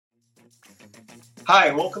Hi,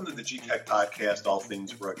 and welcome to the GTech Podcast, All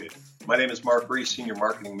Things Rugged. My name is Mark Reese, Senior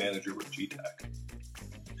Marketing Manager with GTech.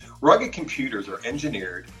 Rugged computers are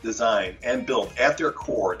engineered, designed, and built at their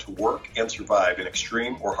core to work and survive in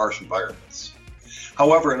extreme or harsh environments.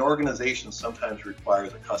 However, an organization sometimes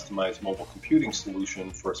requires a customized mobile computing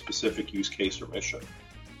solution for a specific use case or mission.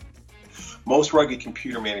 Most rugged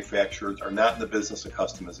computer manufacturers are not in the business of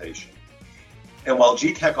customization. And while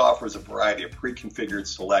GTech offers a variety of pre-configured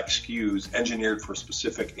select SKUs engineered for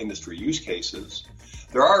specific industry use cases,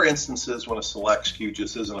 there are instances when a select SKU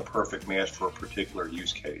just isn't a perfect match for a particular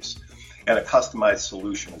use case, and a customized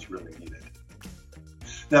solution is really needed.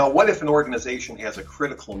 Now, what if an organization has a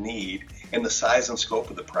critical need and the size and scope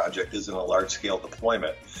of the project isn't a large-scale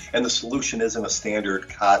deployment, and the solution isn't a standard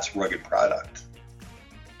COTS rugged product?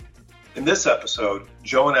 In this episode,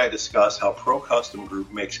 Joe and I discuss how ProCustom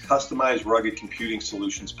Group makes customized rugged computing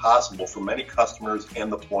solutions possible for many customers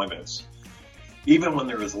and deployments, even when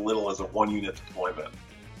there is as little as a one-unit deployment.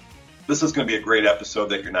 This is going to be a great episode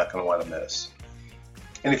that you're not going to want to miss.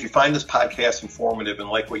 And if you find this podcast informative and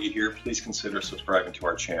like what you hear, please consider subscribing to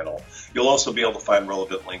our channel. You'll also be able to find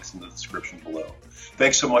relevant links in the description below.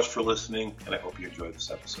 Thanks so much for listening, and I hope you enjoyed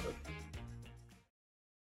this episode.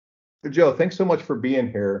 Joe, thanks so much for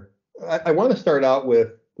being here. I want to start out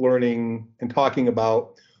with learning and talking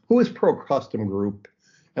about who is ProCustom Group,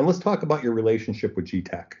 and let's talk about your relationship with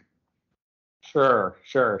GTech. Sure.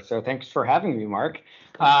 So thanks for having me, Mark.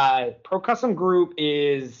 ProCustom Group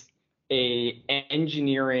is a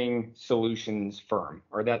engineering solutions firm,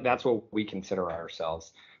 or that's what we consider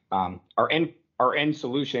ourselves. Our end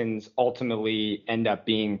solutions ultimately end up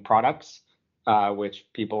being products, which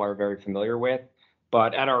people are very familiar with.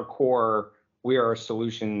 But at our core, we are a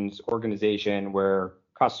solutions organization where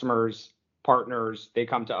customers, partners, they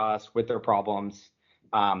come to us with their problems.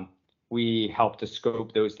 We help to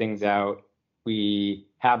scope those things out. We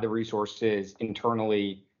have the resources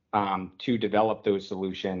internally to develop those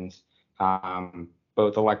solutions,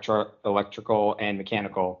 both electrical and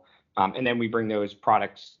mechanical, and then we bring those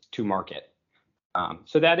products to market.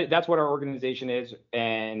 So that's what our organization is,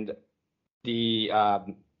 and the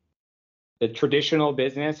traditional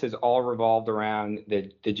business is all revolved around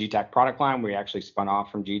the GTech product line. We actually spun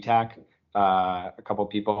off from GTech a couple of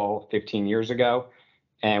people 15 years ago,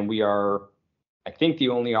 and we are, I think, the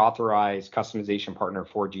only authorized customization partner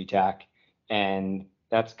for GTech, and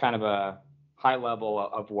that's kind of a high level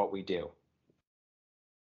of what we do.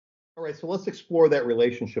 All right, so let's explore that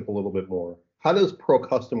relationship a little bit more. How does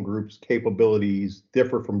ProCustom Group's capabilities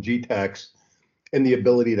differ from GTech's in the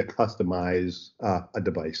ability to customize a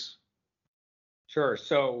device? Sure.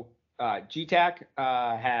 So GTech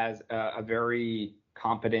has a very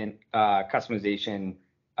competent customization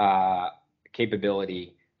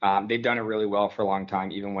capability. They've done it really well for a long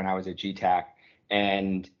time, even when I was at GTech.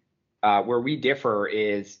 And where we differ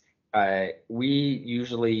is we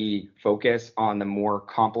usually focus on the more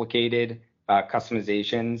complicated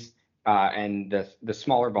customizations and the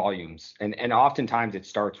smaller volumes. And oftentimes it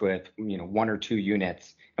starts with one or two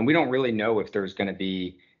units, and we don't really know if there's going to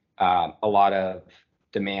be a lot of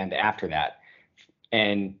demand after that.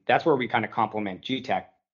 And that's where we kind of complement GTech,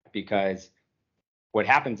 because what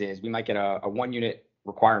happens is we might get a one unit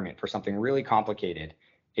requirement for something really complicated.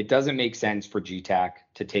 It doesn't make sense for GTech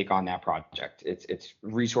to take on that project. It's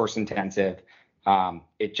resource intensive.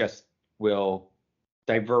 It just will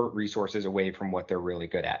divert resources away from what they're really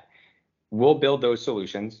good at. We'll build those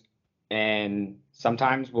solutions, and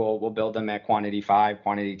sometimes we'll build them at quantity 5,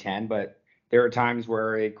 quantity 10, but there are times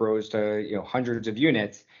where it grows to hundreds of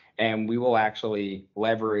units, and we will actually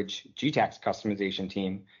leverage GTech's customization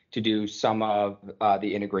team to do some of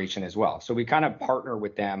the integration as well. So we kind of partner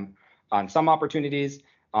with them on some opportunities.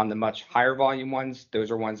 On the much higher volume ones,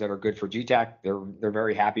 those are ones that are good for GTech. They're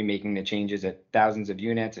very happy making the changes at thousands of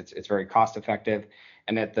units. It's very cost effective.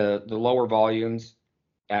 And at the lower volumes,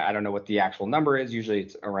 I don't know what the actual number is. Usually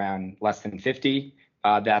it's around less than 50.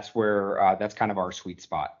 That's kind of our sweet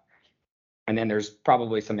spot. And then there's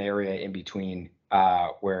probably some area in between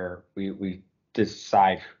where we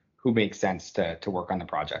decide who makes sense to work on the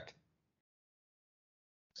project.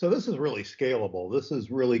 So this is really scalable. This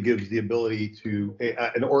really gives the ability to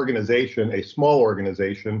an organization, a small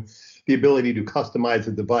organization, the ability to customize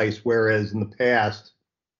a device, whereas in the past,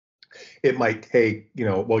 it might take,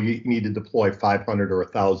 you need to deploy 500 or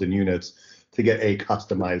 1,000 units to get a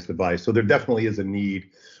customized device. So there definitely is a need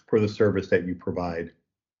for the service that you provide.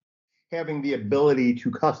 Having the ability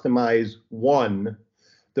to customize one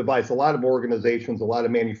device, a lot of organizations, a lot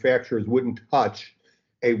of manufacturers wouldn't touch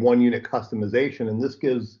a one unit customization, and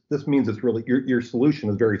this means it's really your solution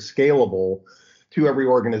is very scalable to every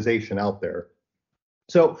organization out there.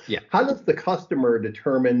 So Yeah. how does the customer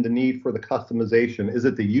determine the need for the customization? Is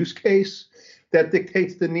it the use case that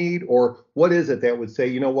dictates the need, or what is it that would say,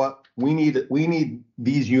 you know what, we need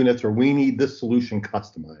these units, or we need this solution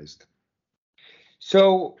customized?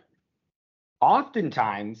 So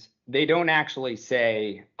oftentimes they don't actually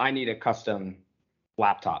say, I need a custom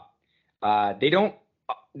laptop. They don't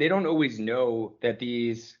always know that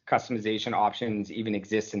these customization options even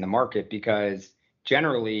exist in the market, because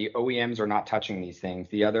generally OEMs are not touching these things.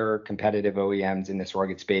 The other competitive OEMs in this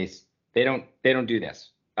rugged space, they don't do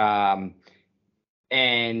this.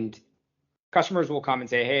 And customers will come and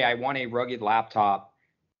say, hey, I want a rugged laptop,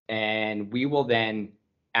 and we will then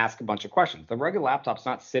ask a bunch of questions. The rugged laptop's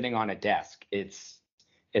not sitting on a desk. It's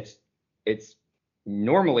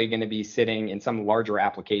normally going to be sitting in some larger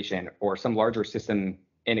application or some larger system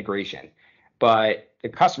integration. But the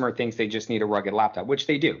customer thinks they just need a rugged laptop, which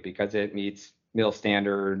they do, because it meets MIL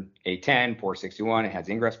standard A10, 461, it has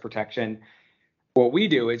ingress protection. What we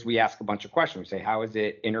do is we ask a bunch of questions. We say, how is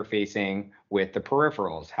it interfacing with the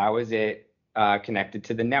peripherals? How is it connected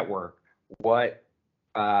to the network? What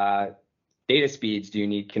data speeds do you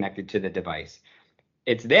need connected to the device?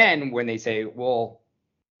 It's then when they say, well,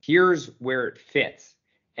 here's where it fits.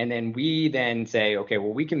 And then we then say, okay,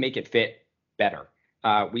 well, we can make it fit better.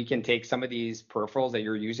 We can take some of these peripherals that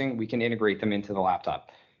you're using, we can integrate them into the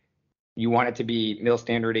laptop. You want it to be MIL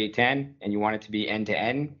standard A10, and you want it to be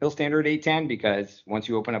end-to-end MIL standard A10, because once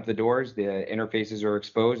you open up the doors, the interfaces are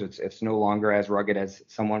exposed. It's no longer as rugged as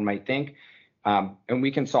someone might think. And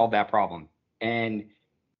we can solve that problem. And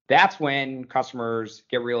that's when customers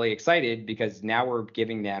get really excited, because now we're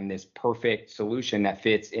giving them this perfect solution that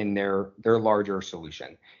fits in their larger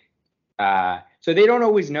solution. So they don't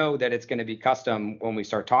always know that it's going to be custom when we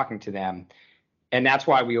start talking to them. And that's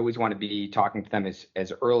why we always want to be talking to them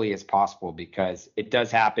as early as possible, because it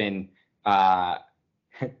does happen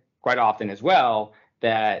quite often as well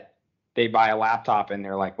that they buy a laptop and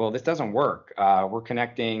they're like, well, this doesn't work. We're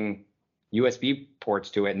connecting USB ports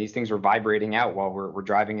to it, and these things are vibrating out while we're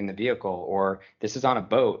driving in the vehicle, or this is on a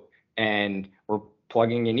boat and we're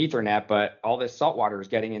plugging in Ethernet, but all this salt water is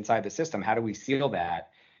getting inside the system. How do we seal that?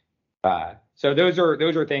 So those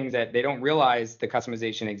are things that they don't realize the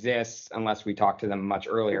customization exists unless we talk to them much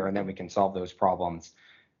earlier, and then we can solve those problems.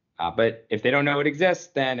 But if they don't know it exists,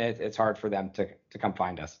 then it's hard for them to come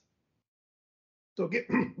find us. So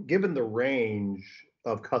given the range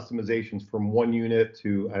of customizations from 1 unit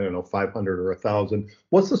to, I don't know, 500 or 1,000,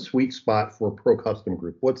 what's the sweet spot for a Pro Custom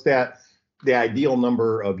Group? What's the ideal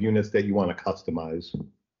number of units that you want to customize?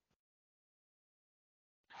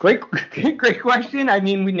 Great question. I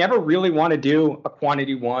mean, we never really want to do a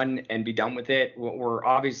quantity one and be done with it. We're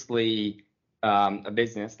obviously a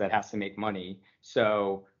business that has to make money,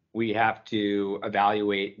 so we have to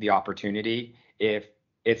evaluate the opportunity. If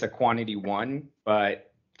it's a quantity one,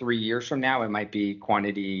 but 3 years from now it might be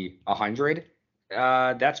quantity 100,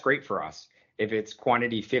 that's great for us. If it's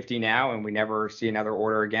quantity 50 now and we never see another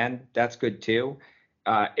order again, that's good too.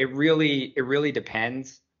 It really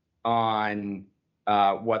depends on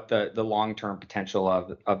what the long-term potential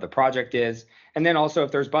of the project is. And then also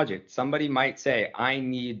if there's budget, somebody might say, I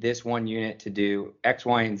need this 1 unit to do X,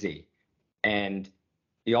 Y, and Z. And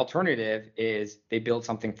the alternative is they build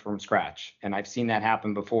something from scratch. And I've seen that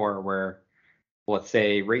happen before, where let's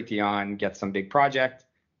say Raytheon gets some big project.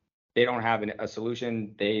 They don't have a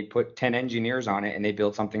solution. They put 10 engineers on it and they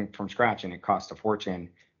build something from scratch, and it costs a fortune.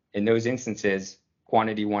 In those instances,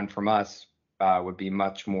 quantity one from us would be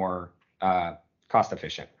much more cost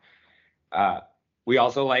efficient. We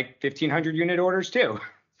also like 1,500 unit orders too.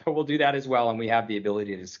 So we'll do that as well. And we have the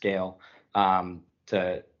ability to scale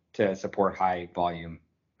to support high volume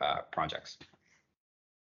projects.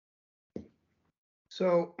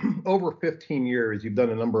 So over 15 years, you've done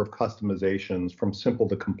a number of customizations from simple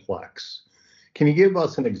to complex. Can you give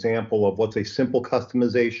us an example of what's a simple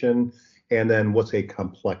customization and then what's a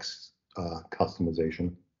complex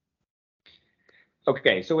customization?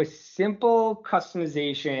 Okay, so a simple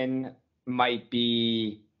customization might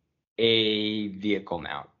be a vehicle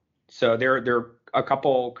mount. So there are a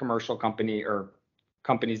couple commercial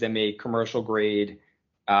companies that make commercial grade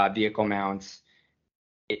vehicle mounts.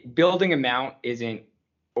 Building a mount isn't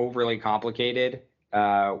overly complicated.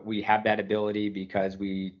 We have that ability because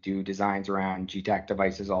we do designs around GTAC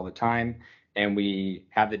devices all the time, and we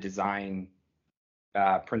have the design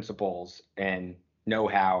principles and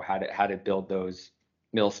know-how how to build those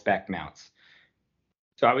mil spec mounts.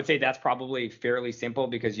 So I would say that's probably fairly simple,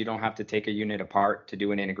 because you don't have to take a unit apart to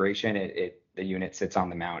do an integration. The unit sits on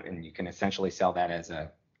the mount, and you can essentially sell that as a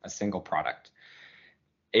single product.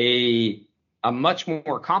 A much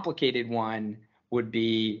more complicated one would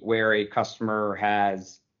be where a customer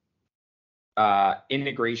has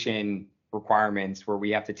integration requirements where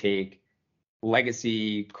we have to take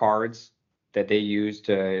legacy cards that they use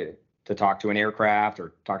to talk to an aircraft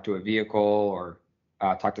or talk to a vehicle or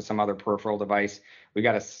talk to some other peripheral device. We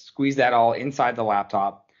got to squeeze that all inside the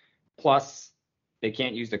laptop. Plus, they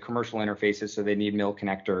can't use the commercial interfaces, so they need MIL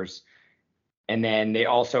connectors. And then they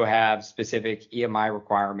also have specific EMI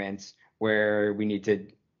requirements where we need to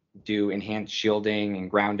do enhanced shielding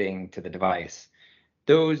and grounding to the device.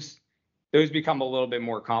 Those become a little bit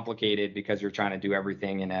more complicated because you're trying to do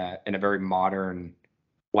everything in a very modern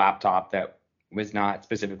laptop that was not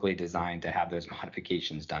specifically designed to have those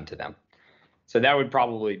modifications done to them. So that would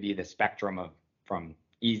probably be the spectrum of from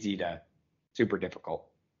easy to super difficult.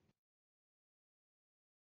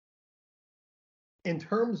 In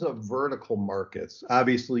terms of vertical markets,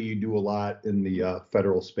 obviously you do a lot in the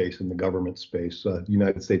federal space and the government space,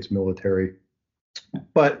 United States military.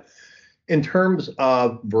 But in terms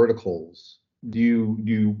of verticals, do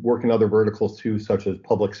you work in other verticals too, such as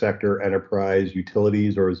public sector, enterprise,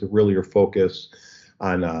 utilities, or is it really your focus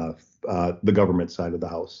on the government side of the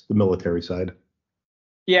house, the military side?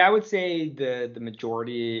 Yeah, I would say the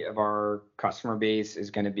majority of our customer base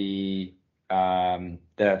is going to be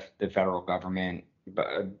the federal government,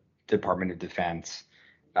 Department of Defense.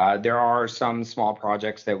 There are some small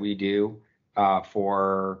projects that we do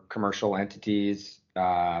for commercial entities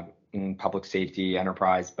in public safety,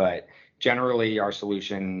 enterprise, but generally our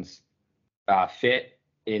solutions fit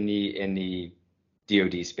in the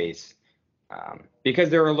DoD space because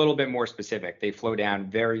they're a little bit more specific. They flow down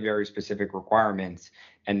very, very specific requirements,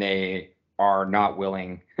 and they are not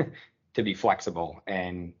willing to be flexible.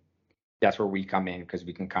 And that's where we come in because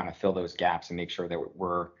we can kind of fill those gaps and make sure that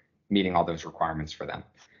we're meeting all those requirements for them.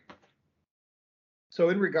 So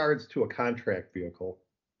in regards to a contract vehicle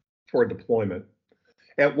for deployment,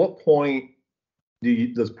 at what point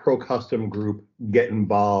does Pro Custom Group get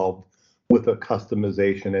involved with a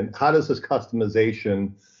customization, and how does this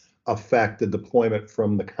customization affect the deployment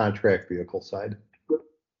from the contract vehicle side?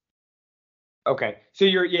 Okay, so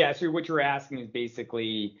what you're asking is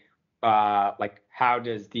basically like how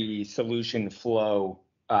does the solution flow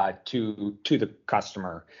to the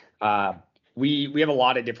customer? We have a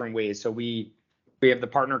lot of different ways. So we have the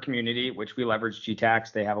partner community, which we leverage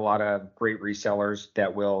GTACs. They have a lot of great resellers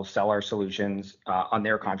that will sell our solutions on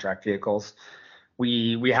their contract vehicles.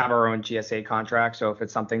 We have our own GSA contract. So if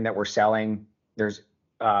it's something that we're selling, there's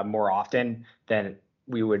more often, then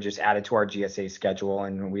we would just add it to our GSA schedule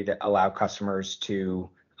and we'd allow customers to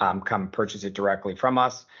come purchase it directly from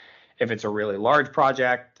us. If it's a really large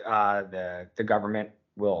project, the government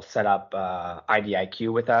will set up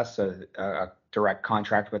IDIQ with us, so a direct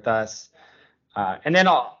contract with us. And then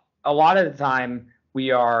a lot of the time,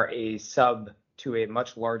 we are a sub to a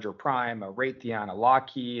much larger prime, a Raytheon, a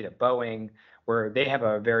Lockheed, a Boeing, where they have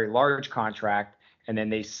a very large contract, and then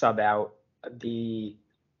they sub out the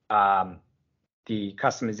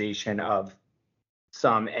customization of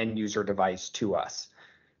some end user device to us.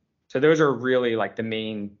 So those are really like the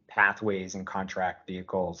main pathways and contract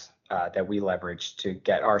vehicles that we leverage to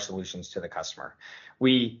get our solutions to the customer.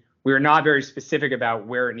 We're not very specific about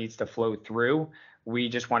where it needs to flow through. We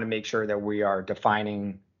just want to make sure that we are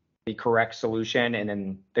defining the correct solution, and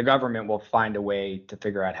then the government will find a way to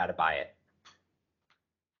figure out how to buy it.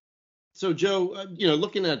 So, Joe,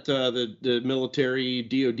 looking at the military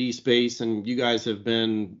DoD space, and you guys have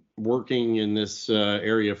been working in this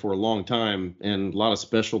area for a long time, and a lot of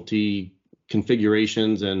specialty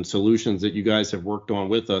configurations and solutions that you guys have worked on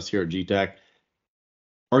with us here at GTAC.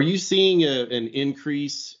 Are you seeing an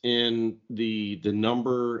increase in the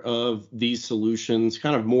number of these solutions,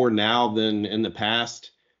 kind of more now than in the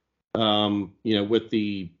past? With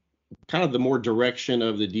the kind of the more direction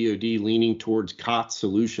of the DoD leaning towards COTS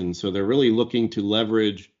solutions. So they're really looking to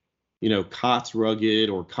leverage, COTS rugged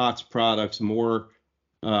or COTS products more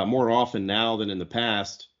often now than in the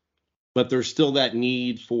past. But there's still that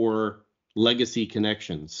need for legacy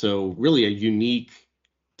connections. So really a unique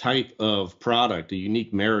type of product, a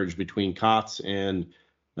unique marriage between COTS and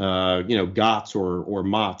GOTS or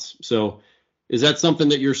MOTS. So is that something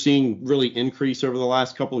that you're seeing really increase over the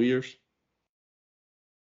last couple of years?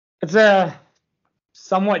 It's a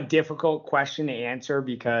somewhat difficult question to answer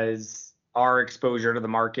because our exposure to the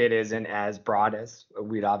market isn't as broad as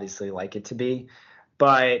we'd obviously like it to be.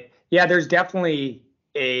 But yeah, there's definitely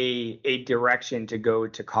a direction to go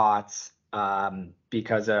to COTS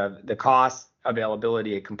because of the cost,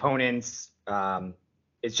 availability of components.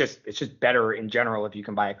 It's just better in general if you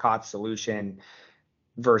can buy a COTS solution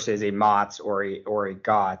versus a MOTS or a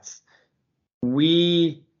GOTS.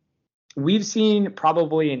 We we've seen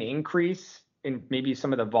probably an increase in maybe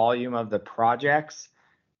some of the volume of the projects,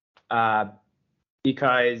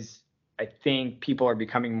 because I think people are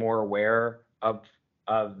becoming more aware of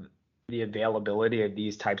the availability of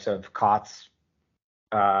these types of COTS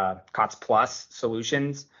plus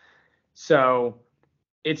solutions. So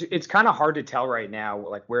it's kind of hard to tell right now,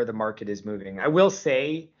 like where the market is moving. I will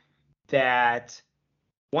say that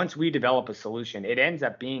once we develop a solution, it ends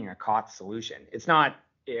up being a COTS solution. It's not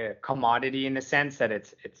a commodity in the sense that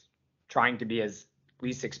it's trying to be as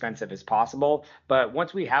least expensive as possible. But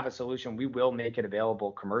once we have a solution, we will make it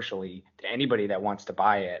available commercially to anybody that wants to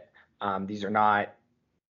buy it. These are not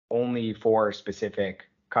only for specific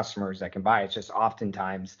customers that can buy it. It's just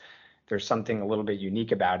oftentimes there's something a little bit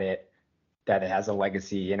unique about it, that it has a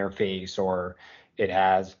legacy interface or it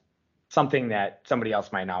has something that somebody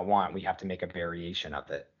else might not want. We have to make a variation of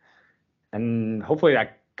it. And hopefully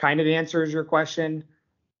that kind of answers your question.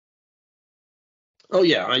 Oh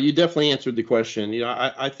yeah, you definitely answered the question.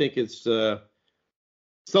 I think it's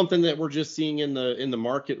something that we're just seeing in the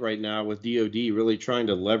market right now with DoD really trying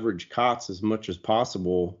to leverage COTS as much as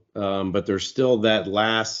possible. But there's still that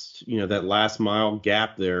last mile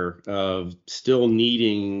gap there of still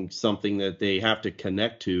needing something that they have to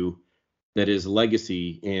connect to that is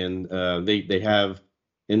legacy, and they have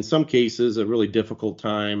in some cases a really difficult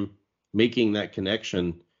time making that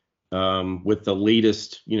connection with the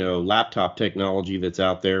latest laptop technology that's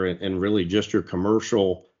out there, and really just your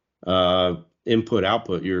commercial input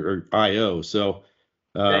output, your IO. So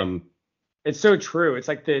it's so true. It's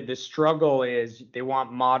like the struggle is they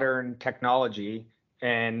want modern technology,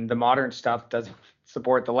 and the modern stuff doesn't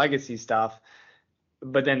support the legacy stuff,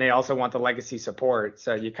 but then they also want the legacy support.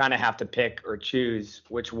 So you kind of have to pick or choose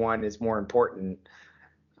which one is more important.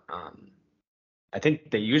 I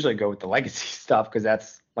think they usually go with the legacy stuff because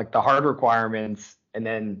that's like the hard requirements, and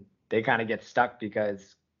then they kind of get stuck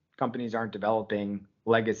because companies aren't developing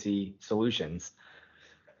legacy solutions.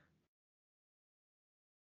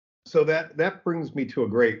 So that brings me to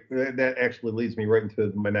that actually leads me right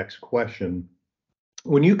into my next question.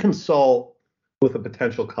 When you consult with a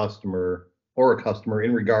potential customer or a customer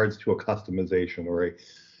in regards to a customization or a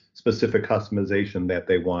specific customization that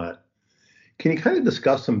they want, can you kind of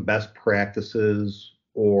discuss some best practices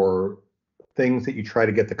or things that you try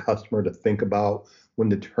to get the customer to think about when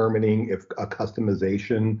determining if a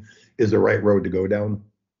customization is the right road to go down?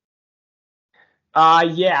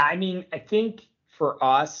 Yeah, I mean, I think for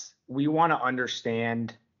us, we want to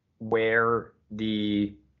understand where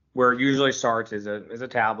it usually starts is a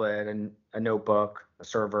tablet and a notebook, a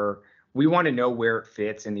server. We want to know where it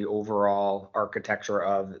fits in the overall architecture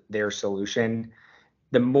of their solution.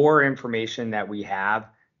 The more information that we have,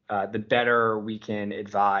 the better we can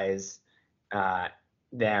advise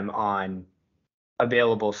them on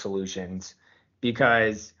available solutions.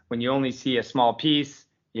 Because when you only see a small piece,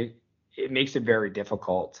 it makes it very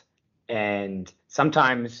difficult. And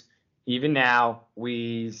sometimes, even now,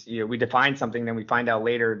 we define something, then we find out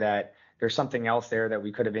later that there's something else there that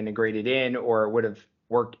we could have integrated in, or it would have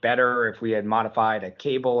worked better if we had modified a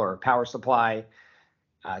cable or a power supply.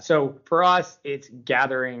 So for us, it's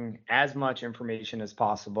gathering as much information as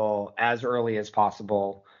possible, as early as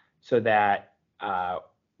possible, so that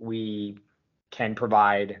we can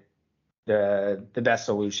provide the best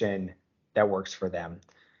solution that works for them.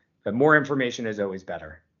 But more information is always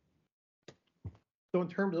better. So in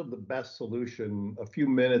terms of the best solution, a few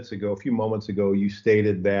moments ago, you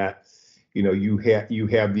stated that you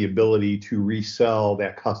have the ability to resell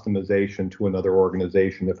that customization to another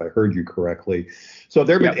organization, if I heard you correctly. So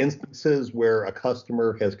there have been instances where a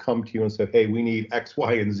customer has come to you and said, hey, we need X,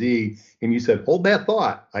 Y, and Z. And you said, hold that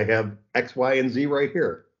thought. I have X, Y, and Z right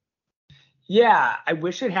here. Yeah, I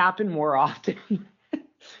wish it happened more often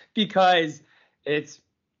because it's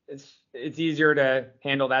easier to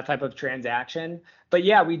handle that type of transaction. But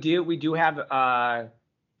yeah, we do have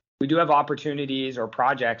opportunities or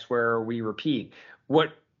projects where we repeat.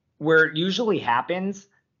 Where it usually happens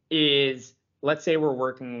is, let's say we're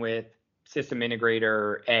working with system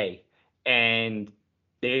integrator A, and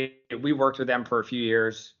we worked with them for a few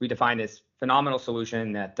years. We defined this phenomenal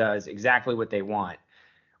solution that does exactly what they want.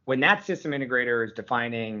 When that system integrator is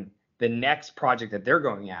defining the next project that they're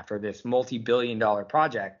going after, this multi-billion-dollar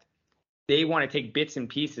project, they want to take bits and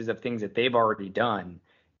pieces of things that they've already done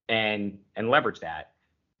and leverage that.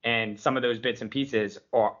 And some of those bits and pieces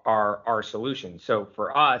are our solutions. So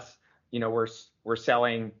for us, we're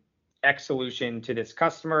selling X solution to this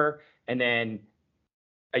customer, and then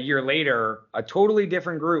a year later, a totally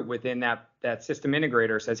different group within that system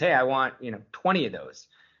integrator says, hey, I want 20 of those.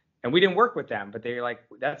 And we didn't work with them, but they're like,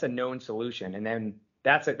 that's a known solution. And then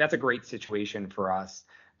that's a great situation for us.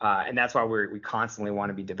 And that's why we constantly want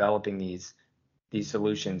to be developing these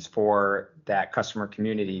solutions for that customer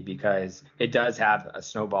community, because it does have a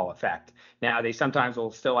snowball effect. Now, they sometimes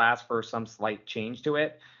will still ask for some slight change to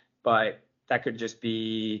it, but that could just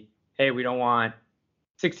be, hey, we don't want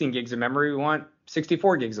 16 gigs of memory, we want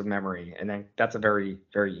 64 gigs of memory. And then that's a very,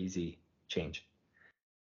 very easy change.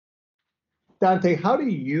 Dante, how do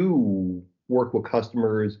you work with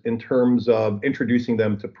customers in terms of introducing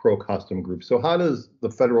them to Pro Custom Group? So how does the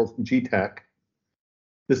federal GTEC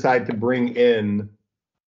decide to bring in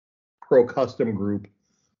Pro Custom Group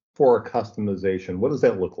for a customization? What does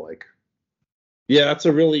that look like? Yeah, that's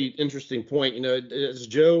a really interesting point. As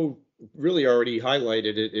Joe really already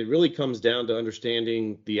highlighted, it really comes down to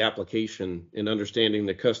understanding the application and understanding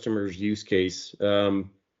the customer's use case.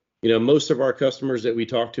 Most of our customers that we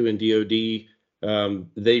talk to in DoD,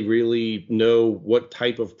 they really know what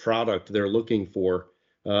type of product they're looking for.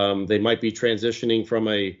 They might be transitioning from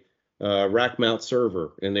a rack mount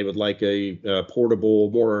server, and they would like a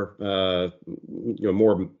portable, more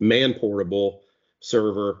man portable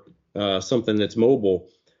server, something that's mobile.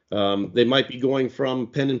 They might be going from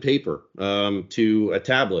pen and paper to a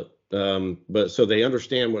tablet, but so they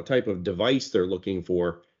understand what type of device they're looking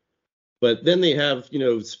for. But then they have,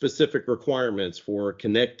 specific requirements for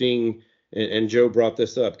connecting, and Joe brought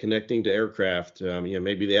this up, connecting to aircraft.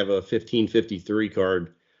 Maybe they have a 1553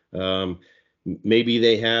 card. Maybe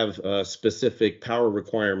they have specific power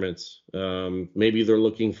requirements. Maybe they're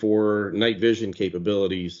looking for night vision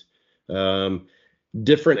capabilities.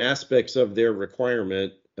 Different aspects of their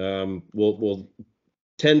requirement will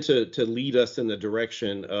tend to lead us in the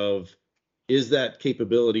direction of, is that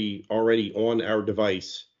capability already on our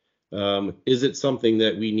device? Is it something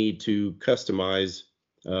that we need to customize?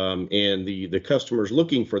 And the customer's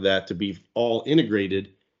looking for that to be all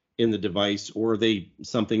integrated in the device, or are they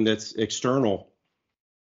something that's external?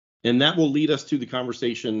 And that will lead us to the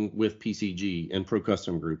conversation with PCG and Pro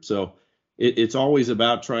Custom Group. So it's always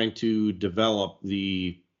about trying to develop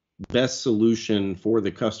the best solution for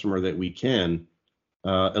the customer that we can,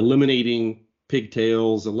 eliminating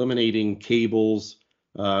pigtails, eliminating cables,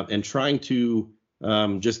 and trying to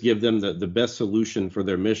just give them the best solution for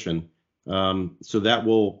their mission. So that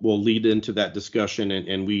will lead into that discussion,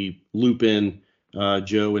 and we loop in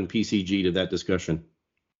Joe and PCG to that discussion.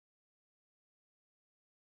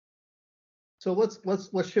 So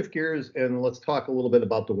let's shift gears and let's talk a little bit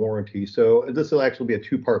about the warranty. So this will actually be a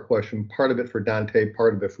two-part question, part of it for Dante,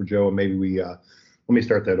 part of it for Joe, and maybe let me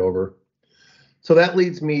start that over. So that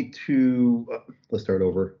leads me to, let's start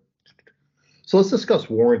over. So let's discuss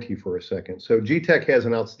warranty for a second. So GTEC has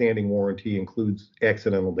an outstanding warranty, includes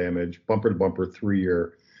accidental damage, bumper to bumper,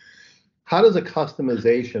 3-year. How does a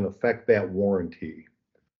customization affect that warranty?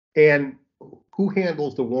 And who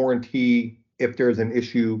handles the warranty if there's an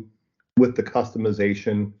issue with the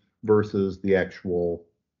customization versus the actual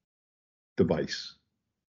device?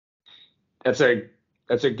 That's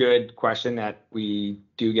a good question that we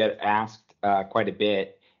do get asked quite a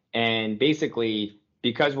bit. And basically,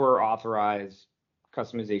 because we're authorized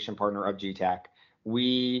customization partner of GTEC,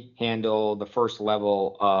 we handle the first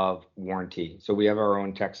level of warranty. So we have our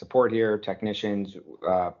own tech support here, technicians,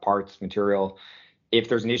 parts, material. If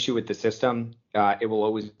there's an issue with the system, it will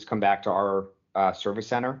always come back to our service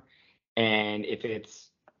center. And if it's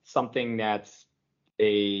something that's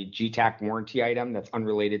a GTAC warranty item that's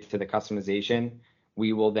unrelated to the customization,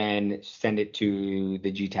 we will then send it to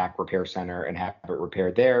the GTAC repair center and have it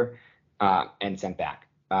repaired there and sent back.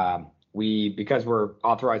 Because we're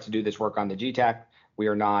authorized to do this work on the GTAC, we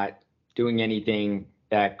are not doing anything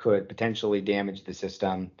that could potentially damage the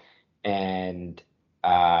system. And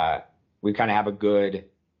we kind of have a good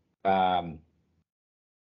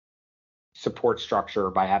support structure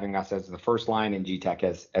by having us as the first line and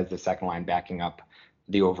GTEC as the second line, backing up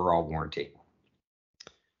the overall warranty.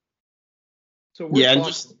 So we're hold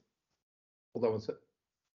on one second.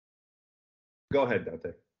 Go ahead,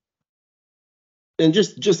 Dante. And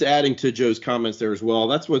just adding to Joe's comments there as well,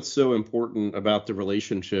 that's what's so important about the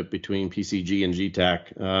relationship between PCG and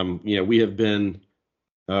GTAC. We have been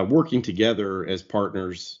working together as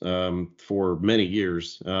partners for many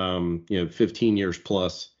years, 15 years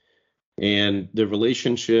plus. And the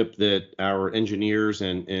relationship that our engineers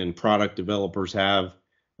and product developers have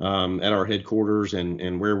at our headquarters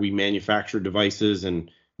and where we manufacture devices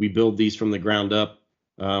and we build these from the ground up,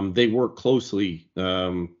 they work closely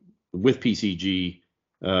with PCG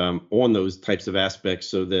on those types of aspects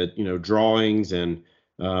so that, drawings and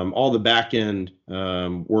all the back end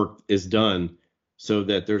work is done so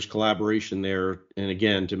that there's collaboration there. And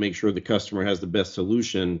again, to make sure the customer has the best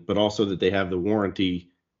solution, but also that they have the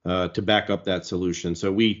warranty to back up that solution.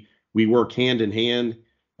 So we work hand in hand,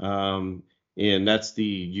 and that's the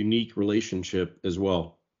unique relationship as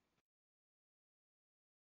well.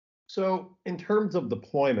 So in terms of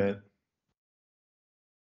deployment,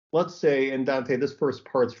 let's say, and Dante, this first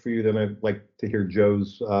part's for you, then I'd like to hear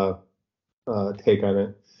Joe's take on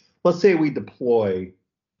it. Let's say we deploy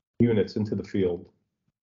units into the field.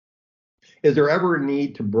 Is there ever a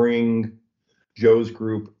need to bring Joe's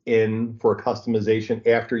group in for customization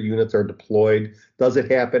after units are deployed? Does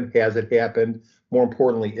it happen? Has it happened? More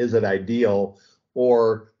importantly, is it ideal?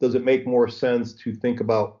 Or does it make more sense to think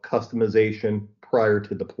about customization prior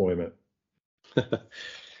to deployment?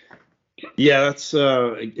 Yeah, that's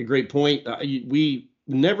a great point. We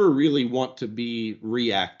never really want to be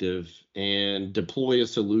reactive and deploy a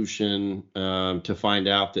solution to find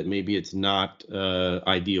out that maybe it's not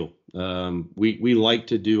ideal. We like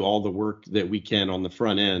to do all the work that we can on the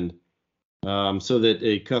front end, so that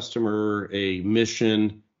a customer, a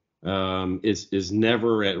mission is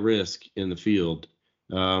never at risk in the field.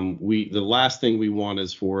 The last thing we want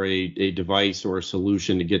is for a device or a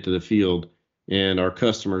solution to get to the field and our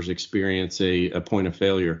customers experience a point of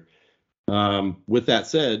failure. With that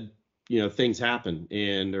said, things happen,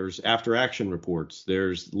 and there's after action reports,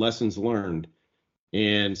 there's lessons learned.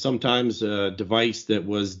 And sometimes a device that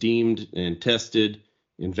was deemed and tested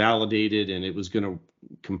and validated and it was going to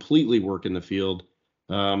completely work in the field,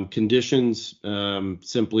 conditions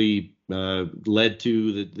simply led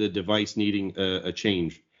to the device needing a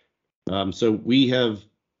change. So we have,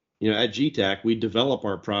 at GTAC, we develop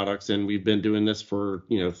our products, and we've been doing this for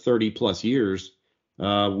 30 plus years.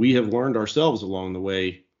 We have learned ourselves along the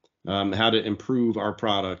way how to improve our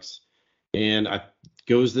products. And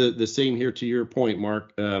goes the same here to your point,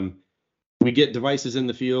 Mark. We get devices in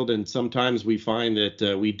the field, and sometimes we find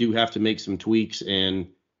that we do have to make some tweaks and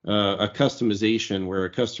a customization where a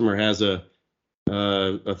customer has a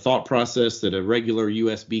thought process that a regular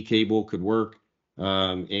USB cable could work,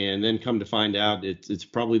 and then come to find out it's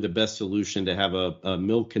probably the best solution to have a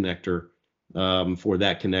MIL connector for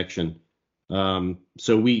that connection.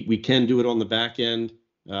 So we can do it on the back end.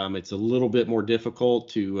 It's a little bit more difficult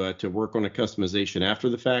to work on a customization after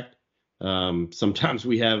the fact. Sometimes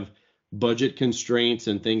we have budget constraints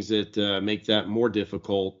and things that make that more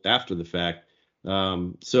difficult after the fact.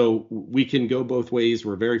 So we can go both ways.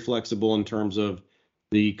 We're very flexible in terms of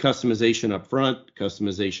the customization up front,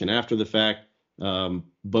 customization after the fact.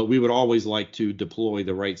 But we would always like to deploy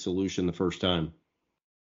the right solution the first time.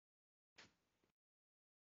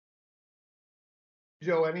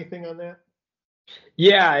 Joe, anything on that?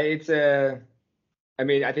 Yeah, I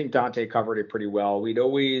think Dante covered it pretty well. We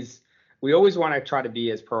always want to try to be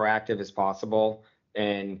as proactive as possible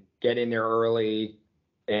and get in there early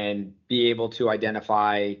and be able to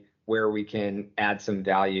identify where we can add some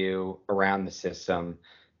value around the system.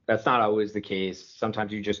 That's not always the case.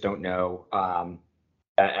 Sometimes you just don't know.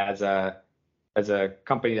 As a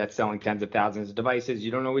company that's selling tens of thousands of devices, you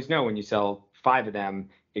don't always know when you sell 5 of them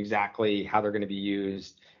exactly how they're going to be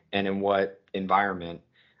used and in what environment.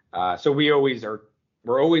 So we're always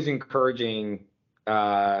encouraging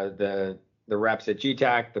the reps at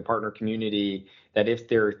GTAC, the partner community, that if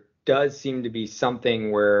there does seem to be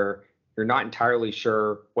something where you're not entirely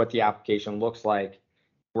sure what the application looks like,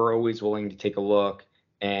 we're always willing to take a look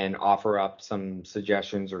and offer up some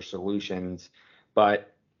suggestions or solutions.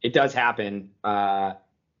 But it does happen.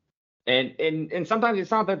 And sometimes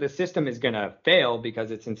it's not that the system is going to fail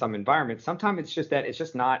because it's in some environment. Sometimes it's just that it's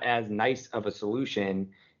just not as nice of a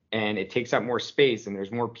solution, and it takes up more space, and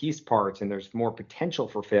there's more piece parts, and there's more potential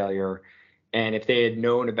for failure. And if they had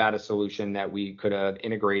known about a solution that we could have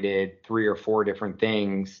integrated 3 or 4 different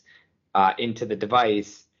things into the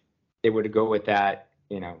device, they would go with that,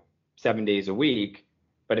 7 days a week.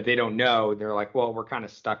 But if they don't know, they're like, well, we're kind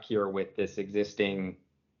of stuck here with this existing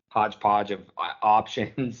hodgepodge of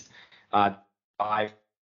options.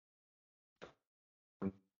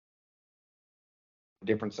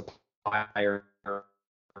 Different suppliers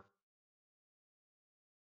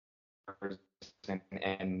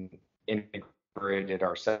and integrated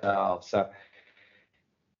ourselves. So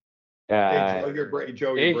Hey,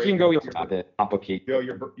 Joe, it can go a bit complicated. Joe,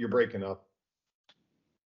 you're breaking up.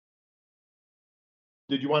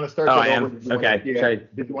 Did you want to start that over? I am? Okay.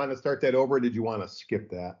 Did you want to start that over, or did you want to skip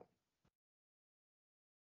that?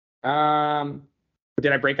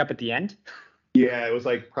 Did I break up at the end? Yeah, it was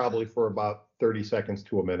like probably for about 30 seconds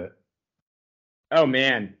to a minute. Oh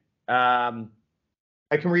man. I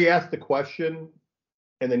can re-ask the question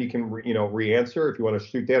and then you can, re-answer if you want to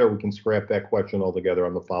shoot that, or we can scrap that question altogether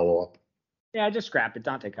on the follow-up. Yeah, just scrap it.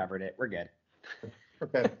 Dante covered it. We're good.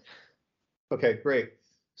 Okay. Okay, great.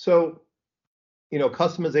 So,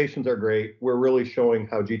 customizations are great. We're really showing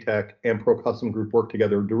how GTEC and Pro Custom Group work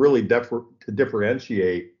together to really to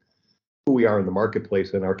differentiate who we are in the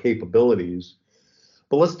marketplace and our capabilities.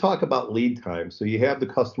 But let's talk about lead time. So you have the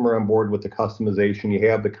customer on board with the customization, you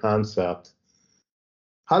have the concept.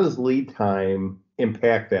 How does lead time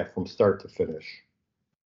impact that from start to finish?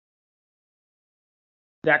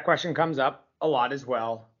 That question comes up a lot as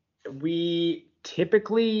well. We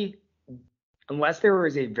typically, unless there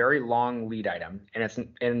is a very long lead item, and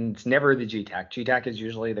it's never the GTAC. GTAC is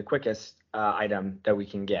usually the quickest item that we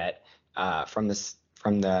can get from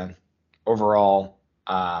the overall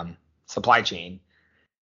supply chain.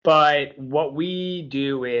 But what we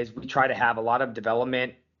do is we try to have a lot of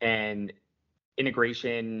development and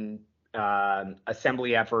integration,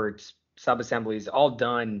 assembly efforts, sub-assemblies, all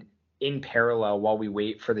done in parallel while we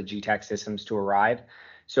wait for the GTAC systems to arrive.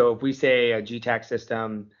 So if we say a GTAC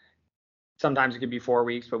system, sometimes it could be 4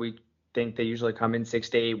 weeks, but we think they usually come in 6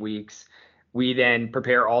 to 8 weeks. We then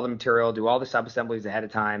prepare all the material, do all the sub-assemblies ahead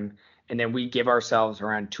of time, and then we give ourselves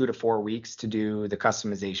around 2 to 4 weeks to do the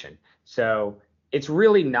customization. So it's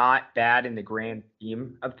really not bad in the grand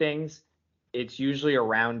scheme of things. It's usually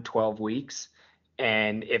around 12 weeks.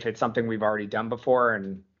 And if it's something we've already done before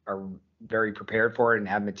and are very prepared for it and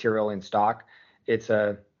have material in stock, it's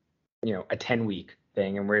a 10-week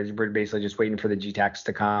thing. And we're basically just waiting for the GTACs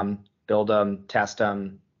to come, build them, test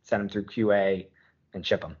them, send them through QA, and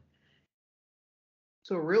ship them.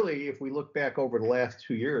 So really, if we look back over the last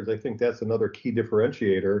 2 years, I think that's another key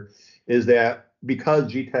differentiator, is that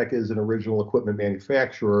because GTEC is an original equipment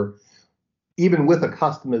manufacturer, even with a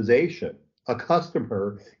customization, a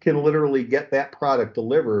customer can literally get that product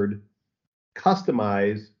delivered,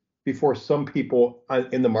 customized, before some people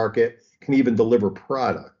in the market can even deliver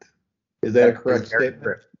product. Is that a correct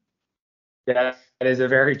statement? Yeah, that is a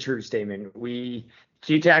very true statement.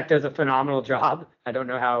 GTAC does a phenomenal job. I don't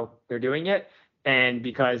know how they're doing it. And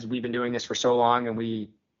because we've been doing this for so long and we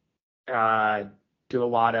do a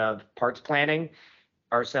lot of parts planning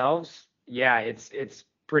ourselves, yeah, it's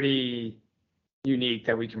pretty unique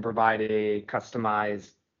that we can provide a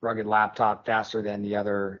customized rugged laptop faster than the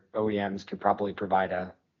other OEMs could probably provide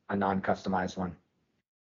a non-customized one.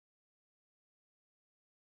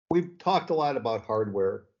 We've talked a lot about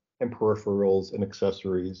hardware and peripherals and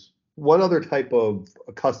accessories. What other type of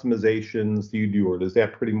customizations do you do, or is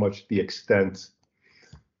that pretty much the extent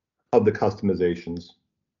of the customizations?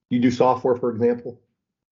 You do software, for example?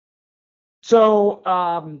 So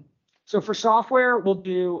for software, we'll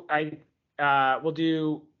do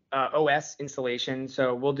OS installation.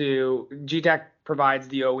 So GTEC provides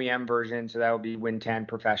the OEM version, so that would be Win 10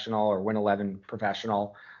 Professional or Win 11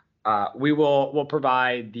 Professional. We'll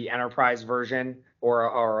provide the enterprise version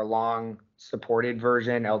or a long supported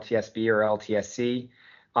version, LTSB or LTSC,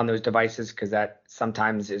 on those devices because that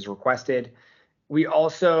sometimes is requested. We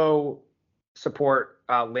also support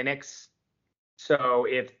Linux. So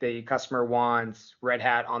if the customer wants Red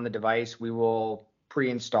Hat on the device, we will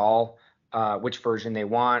pre-install which version they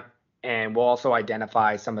want, and we'll also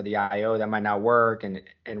identify some of the I/O that might not work and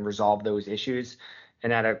resolve those issues.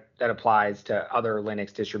 And that applies to other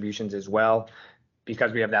Linux distributions as well.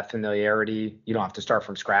 Because we have that familiarity, you don't have to start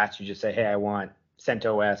from scratch. You just say, hey, I want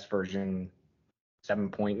CentOS version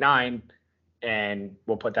 7.9, and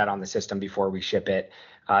we'll put that on the system before we ship it.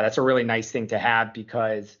 That's a really nice thing to have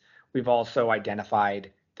because we've also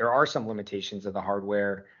identified there are some limitations of the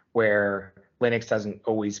hardware where Linux doesn't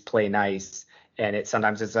always play nice, and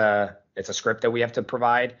sometimes it's a script that we have to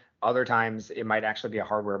provide. Other times it might actually be a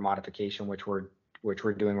hardware modification, which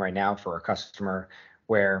we're doing right now for a customer,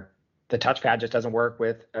 where the touchpad just doesn't work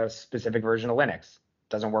with a specific version of Linux. It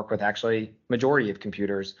doesn't work with actually majority of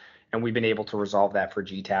computers, and we've been able to resolve that for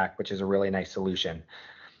GTAC, which is a really nice solution.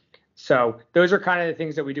 So those are kind of the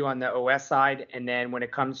things that we do on the OS side. And then when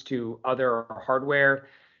it comes to other hardware,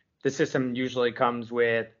 the system usually comes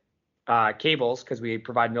with cables because we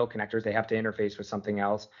provide mill connectors. They have to interface with something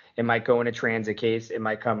else. It might go in a transit case. It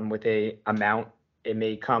might come with a mount. It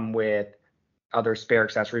may come with other spare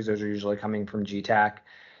accessories. Those are usually coming from GTAC.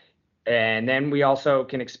 And then we also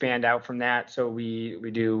can expand out from that. So we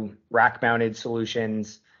do rack mounted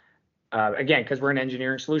solutions. Again, because we're an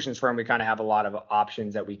engineering solutions firm, we kind of have a lot of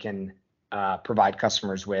options that we can provide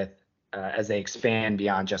customers with as they expand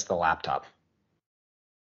beyond just the laptop.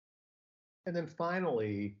 And then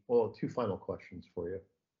finally, well, 2 final questions for you.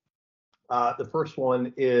 The first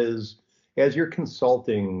one is, as you're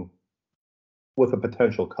consulting with a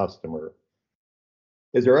potential customer,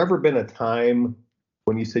 Has there ever been a time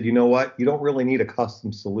when you said, you know what, you don't really need a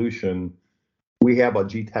custom solution? We have a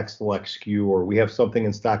GTEC Select SKU, or we have something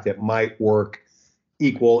in stock that might work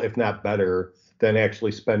equal, if not better, than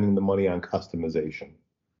actually spending the money on customization.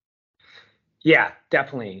 Yeah,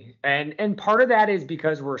 definitely. And part of that is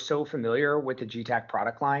because we're so familiar with the GTAC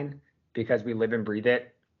product line, because we live and breathe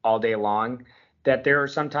it all day long, that there are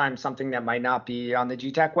sometimes something that might not be on the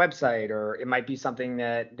GTAC website, or it might be something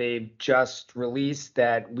that they've just released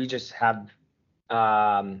that we just have.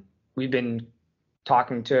 We've been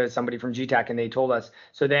talking to somebody from GTAC and they told us.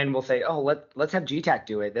 So then we'll say, oh, let's have GTAC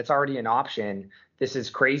do it. That's already an option. This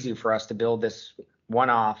is crazy for us to build this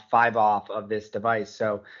one-off, five-off of this device.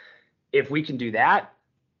 So if we can do that,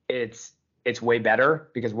 it's way better,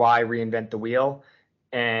 because why reinvent the wheel?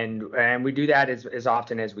 And we do that as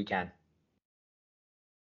often as we can.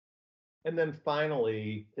 And then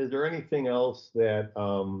finally, is there anything else that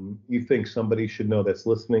you think somebody should know that's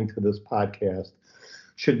listening to this podcast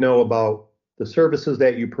should know about the services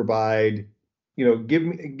that you provide? You know,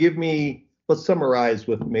 give me, let's summarize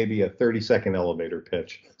with maybe a 30-second elevator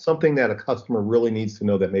pitch, something that a customer really needs to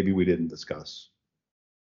know that maybe we didn't discuss.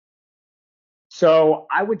 So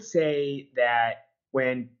I would say that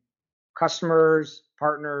when customers,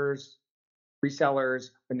 partners,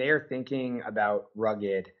 resellers, when they are thinking about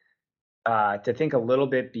rugged, to think a little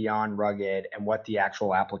bit beyond rugged and what the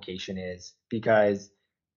actual application is, because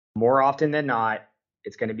more often than not,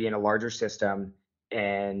 it's going to be in a larger system.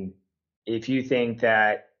 And if you think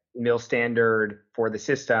that mil standard for the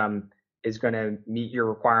system is going to meet your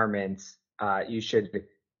requirements, you should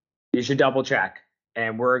double check.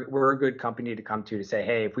 And we're a good company to come to say,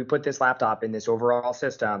 hey, if we put this laptop in this overall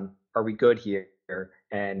system, are we good here?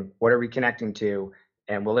 And what are we connecting to?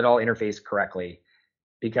 And will it all interface correctly?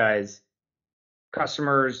 Because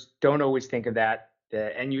customers don't always think of that.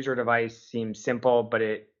 The end user device seems simple, but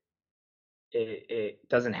it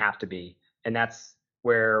doesn't have to be. And that's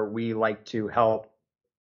where we like to help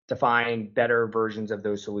define better versions of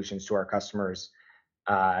those solutions to our customers.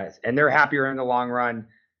 And they're happier in the long run.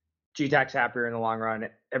 GTAC's happier in the long run.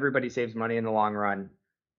 Everybody saves money in the long run.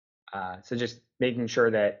 So just making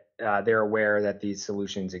sure that they're aware that these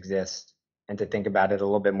solutions exist, and to think about it a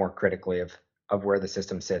little bit more critically of where the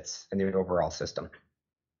system sits in the overall system.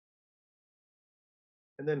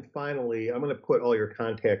 And then finally, I'm going to put all your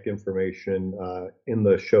contact information in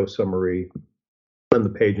the show summary on the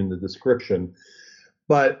page in the description.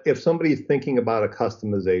 But if somebody's thinking about a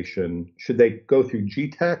customization, should they go through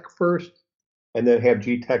GTEC first and then have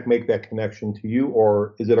GTEC make that connection to you?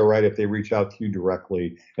 Or is it all right if they reach out to you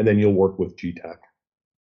directly and then you'll work with GTEC?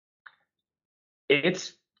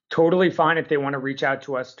 It's totally fine if they want to reach out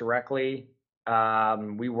to us directly.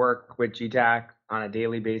 We work with GTAC on a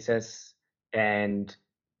daily basis and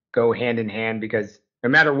go hand in hand, because no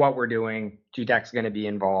matter what we're doing, GTAC's going to be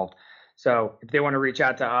involved. So if they want to reach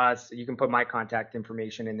out to us, you can put my contact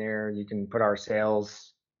information in there. You can put our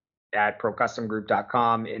sales at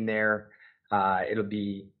procustomgroup.com in there. It'll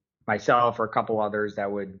be myself or a couple others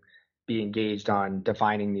that would be engaged on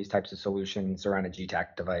defining these types of solutions around a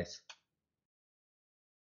GTAC device.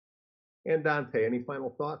 And Dante, any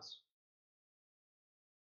final thoughts?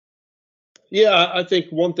 Yeah, I think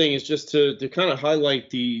one thing is just to kind of highlight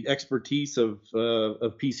the expertise of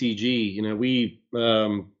PCG. You know, we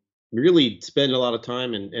really spend a lot of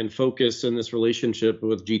time and focus in this relationship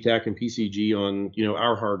with GTAC and PCG on, you know,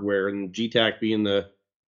 our hardware, and GTAC being the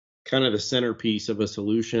kind of the centerpiece of a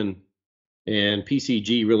solution, and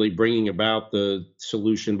PCG really bringing about the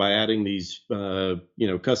solution by adding these, you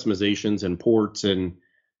know, customizations and ports and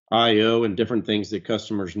I/O and different things that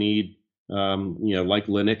customers need, you know, like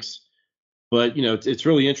Linux. But, you know, it's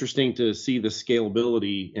really interesting to see the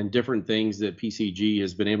scalability and different things that PCG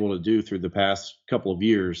has been able to do through the past couple of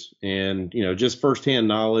years. And, you know, just firsthand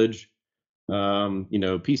knowledge, you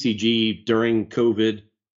know, PCG during COVID,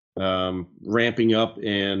 ramping up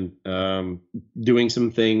and doing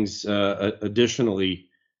some things additionally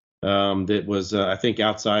that was, I think,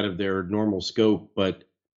 outside of their normal scope, but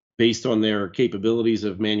based on their capabilities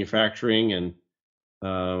of manufacturing and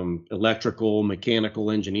electrical, mechanical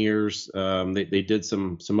engineers. They did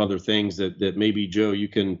some other things that maybe, Joe, you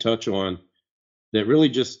can touch on, that really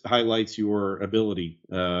just highlights your ability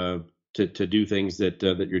to do things that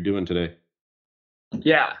you're doing today.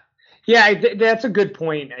 Yeah, that's a good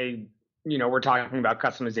point. You know, we're talking about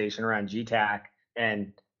customization around GTAC,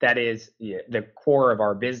 and that is the core of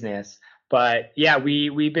our business. But yeah,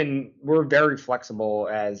 we're very flexible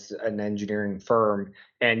as an engineering firm.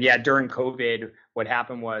 And yeah, during COVID, what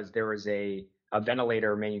happened was there was a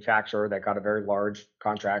ventilator manufacturer that got a very large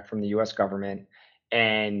contract from the US government.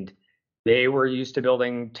 And They were used to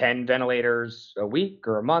building 10 ventilators a week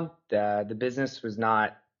or a month. The business was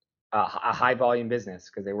not a high volume business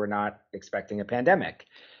because they were not expecting a pandemic.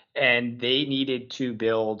 And they needed to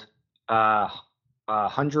build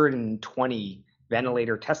 120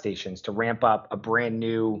 ventilator test stations to ramp up a brand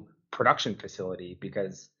new production facility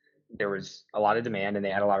because there was a lot of demand and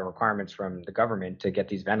they had a lot of requirements from the government to get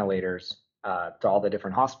these ventilators to all the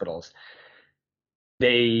different hospitals.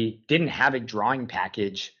 They didn't have a drawing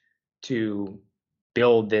package to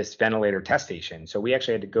build this ventilator test station. So we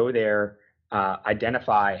actually had to go there,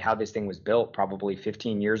 identify how this thing was built probably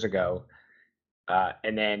 15 years ago,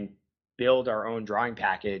 and then build our own drawing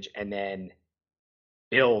package and then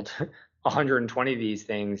build 120 of these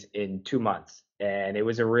things in 2 months. And it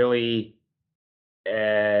was a really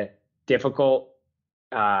difficult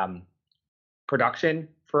production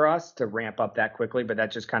for us to ramp up that quickly, but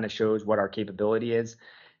that just kind of shows what our capability is.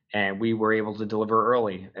 And we were able to deliver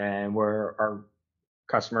early, and our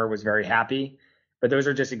customer was very happy. But those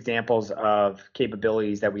are just examples of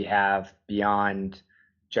capabilities that we have beyond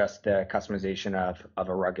just the customization of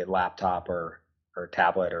a rugged laptop or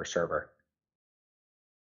tablet or server.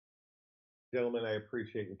 Gentlemen, I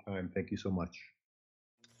appreciate your time. Thank you so much.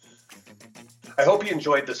 I hope you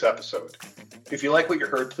enjoyed this episode. If you like what you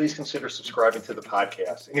heard, please consider subscribing to the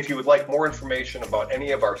podcast. And if you would like more information about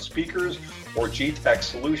any of our speakers or G-Tech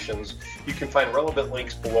solutions, you can find relevant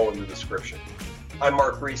links below in the description. I'm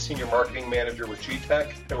Mark Reese, Senior Marketing Manager with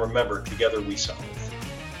G-Tech, and remember, together we solve.